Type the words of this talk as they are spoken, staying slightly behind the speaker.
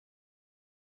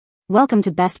Welcome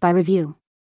to Best by Review.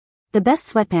 The best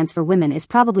sweatpants for women is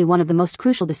probably one of the most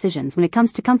crucial decisions when it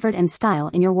comes to comfort and style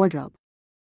in your wardrobe.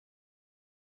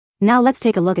 Now let's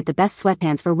take a look at the best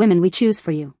sweatpants for women we choose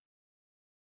for you.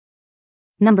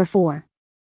 Number 4.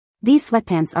 These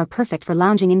sweatpants are perfect for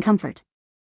lounging in comfort.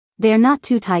 They are not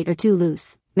too tight or too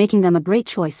loose, making them a great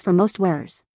choice for most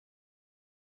wearers.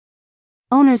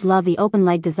 Owners love the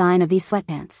open-leg design of these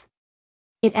sweatpants.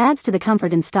 It adds to the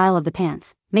comfort and style of the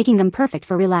pants, making them perfect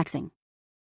for relaxing.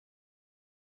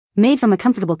 Made from a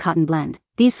comfortable cotton blend,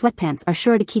 these sweatpants are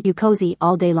sure to keep you cozy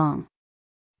all day long.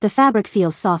 The fabric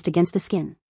feels soft against the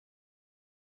skin.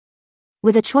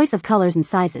 With a choice of colors and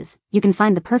sizes, you can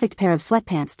find the perfect pair of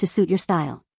sweatpants to suit your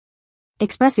style.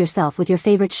 Express yourself with your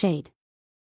favorite shade.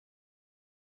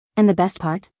 And the best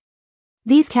part?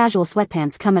 These casual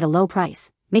sweatpants come at a low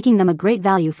price, making them a great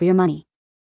value for your money.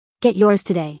 Get yours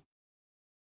today.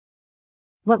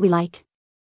 What we like?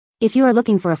 If you are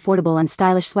looking for affordable and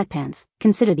stylish sweatpants,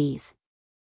 consider these.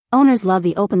 Owners love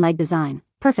the open leg design,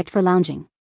 perfect for lounging.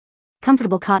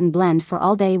 Comfortable cotton blend for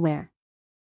all-day wear.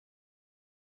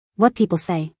 What people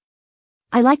say?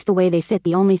 I liked the way they fit,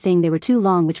 the only thing they were too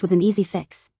long, which was an easy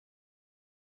fix.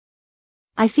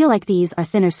 I feel like these are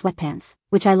thinner sweatpants,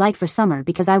 which I like for summer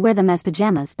because I wear them as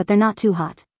pajamas, but they're not too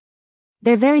hot.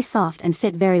 They're very soft and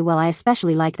fit very well. I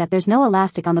especially like that there's no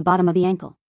elastic on the bottom of the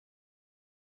ankle.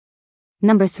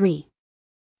 Number 3.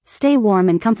 Stay warm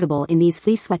and comfortable in these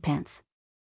fleece sweatpants.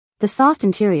 The soft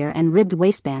interior and ribbed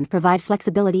waistband provide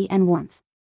flexibility and warmth.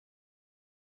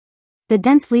 The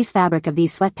dense fleece fabric of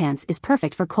these sweatpants is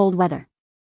perfect for cold weather.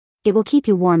 It will keep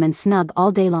you warm and snug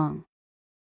all day long.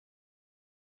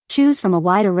 Choose from a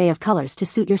wide array of colors to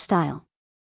suit your style.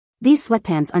 These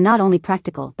sweatpants are not only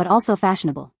practical but also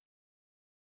fashionable.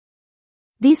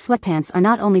 These sweatpants are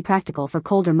not only practical for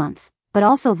colder months, but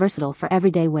also versatile for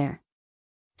everyday wear.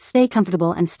 Stay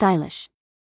comfortable and stylish.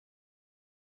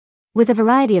 With a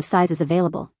variety of sizes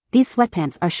available, these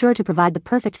sweatpants are sure to provide the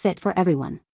perfect fit for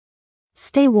everyone.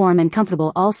 Stay warm and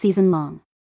comfortable all season long.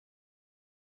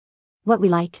 What we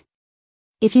like?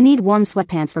 If you need warm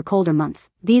sweatpants for colder months,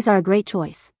 these are a great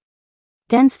choice.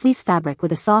 Dense fleece fabric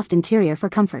with a soft interior for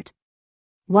comfort.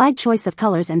 Wide choice of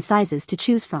colors and sizes to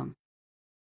choose from.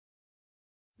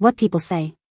 What people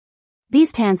say?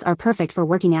 These pants are perfect for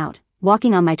working out,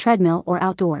 walking on my treadmill or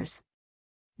outdoors.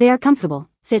 They are comfortable,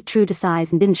 fit true to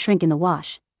size and didn't shrink in the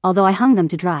wash, although I hung them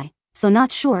to dry, so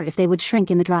not sure if they would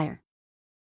shrink in the dryer.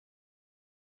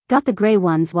 Got the gray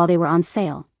ones while they were on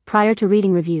sale, prior to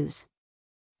reading reviews.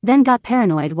 Then got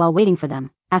paranoid while waiting for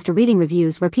them, after reading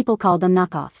reviews where people called them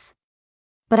knockoffs.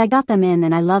 But I got them in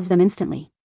and I loved them instantly.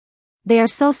 They are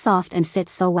so soft and fit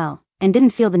so well, and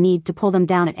didn't feel the need to pull them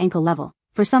down at ankle level.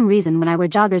 For some reason when I wear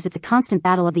joggers it's a constant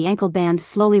battle of the ankle band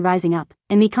slowly rising up,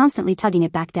 and me constantly tugging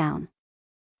it back down.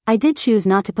 I did choose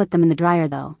not to put them in the dryer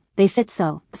though, they fit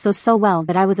so well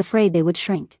that I was afraid they would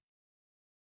shrink.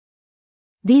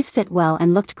 These fit well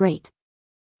and looked great.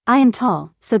 I am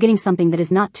tall, so getting something that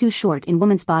is not too short in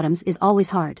women's bottoms is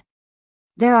always hard.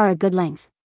 There are a good length.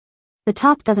 The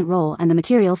top doesn't roll and the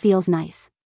material feels nice.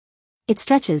 It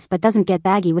stretches but doesn't get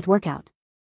baggy with workout.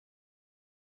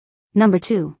 Number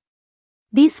 2.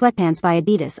 These sweatpants by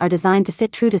Adidas are designed to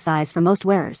fit true to size for most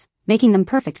wearers, making them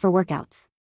perfect for workouts.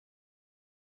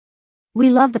 We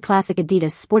love the classic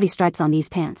Adidas sporty stripes on these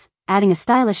pants, adding a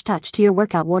stylish touch to your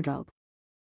workout wardrobe.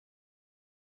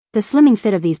 The slimming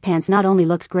fit of these pants not only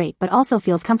looks great but also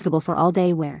feels comfortable for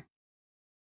all-day wear.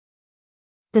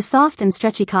 The soft and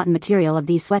stretchy cotton material of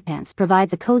these sweatpants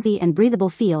provides a cozy and breathable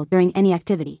feel during any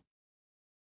activity.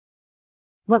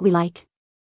 What we like?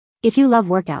 If you love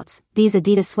workouts, these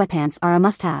Adidas sweatpants are a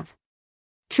must-have.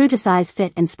 True to size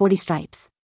fit and sporty stripes.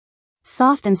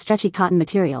 Soft and stretchy cotton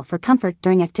material for comfort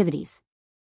during activities.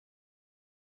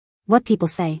 What people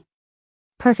say?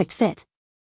 Perfect fit.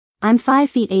 I'm 5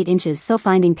 feet 8 inches, so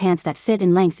finding pants that fit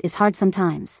in length is hard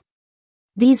sometimes.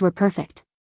 These were perfect.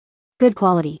 Good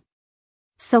quality.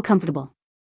 So comfortable.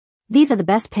 These are the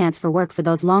best pants for work for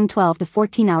those long 12 to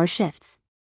 14-hour shifts.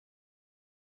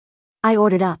 I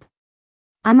ordered up.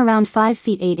 I'm around 5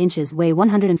 feet 8 inches, weigh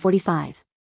 145.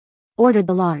 Ordered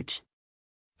the large.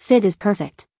 Fit is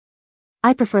perfect.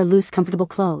 I prefer loose, comfortable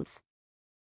clothes.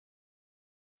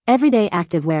 Everyday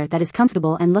active wear that is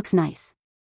comfortable and looks nice.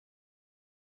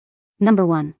 Number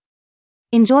 1.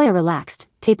 Enjoy a relaxed,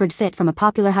 tapered fit from a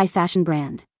popular high-fashion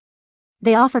brand.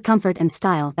 They offer comfort and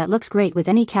style that looks great with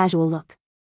any casual look.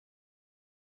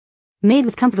 Made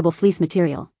with comfortable fleece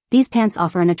material, these pants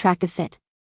offer an attractive fit.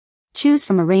 Choose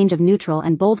from a range of neutral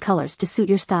and bold colors to suit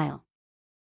your style.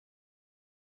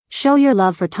 Show your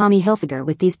love for Tommy Hilfiger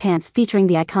with these pants featuring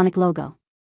the iconic logo.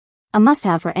 A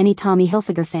must-have for any Tommy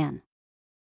Hilfiger fan.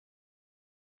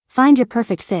 Find your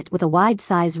perfect fit with a wide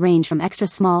size range from extra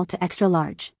small to extra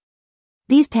large.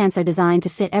 These pants are designed to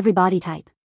fit every body type.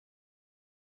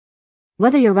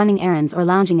 Whether you're running errands or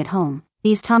lounging at home,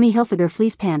 these Tommy Hilfiger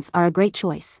fleece pants are a great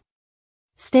choice.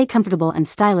 Stay comfortable and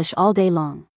stylish all day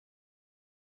long.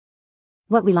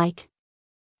 What we like.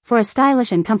 For a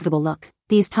stylish and comfortable look,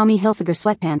 these Tommy Hilfiger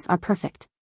sweatpants are perfect.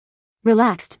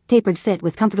 Relaxed, tapered fit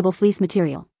with comfortable fleece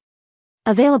material.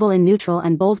 Available in neutral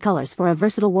and bold colors for a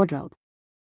versatile wardrobe.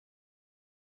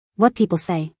 What people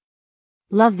say.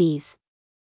 Love these.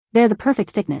 They're the perfect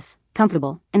thickness,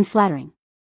 comfortable, and flattering.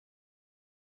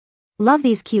 Love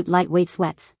these cute lightweight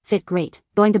sweats, fit great,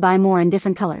 going to buy more in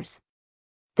different colors.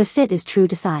 The fit is true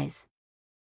to size.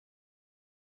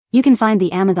 You can find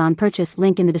the Amazon purchase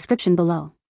link in the description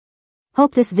below.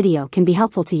 Hope this video can be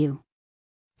helpful to you.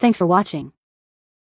 Thanks for watching.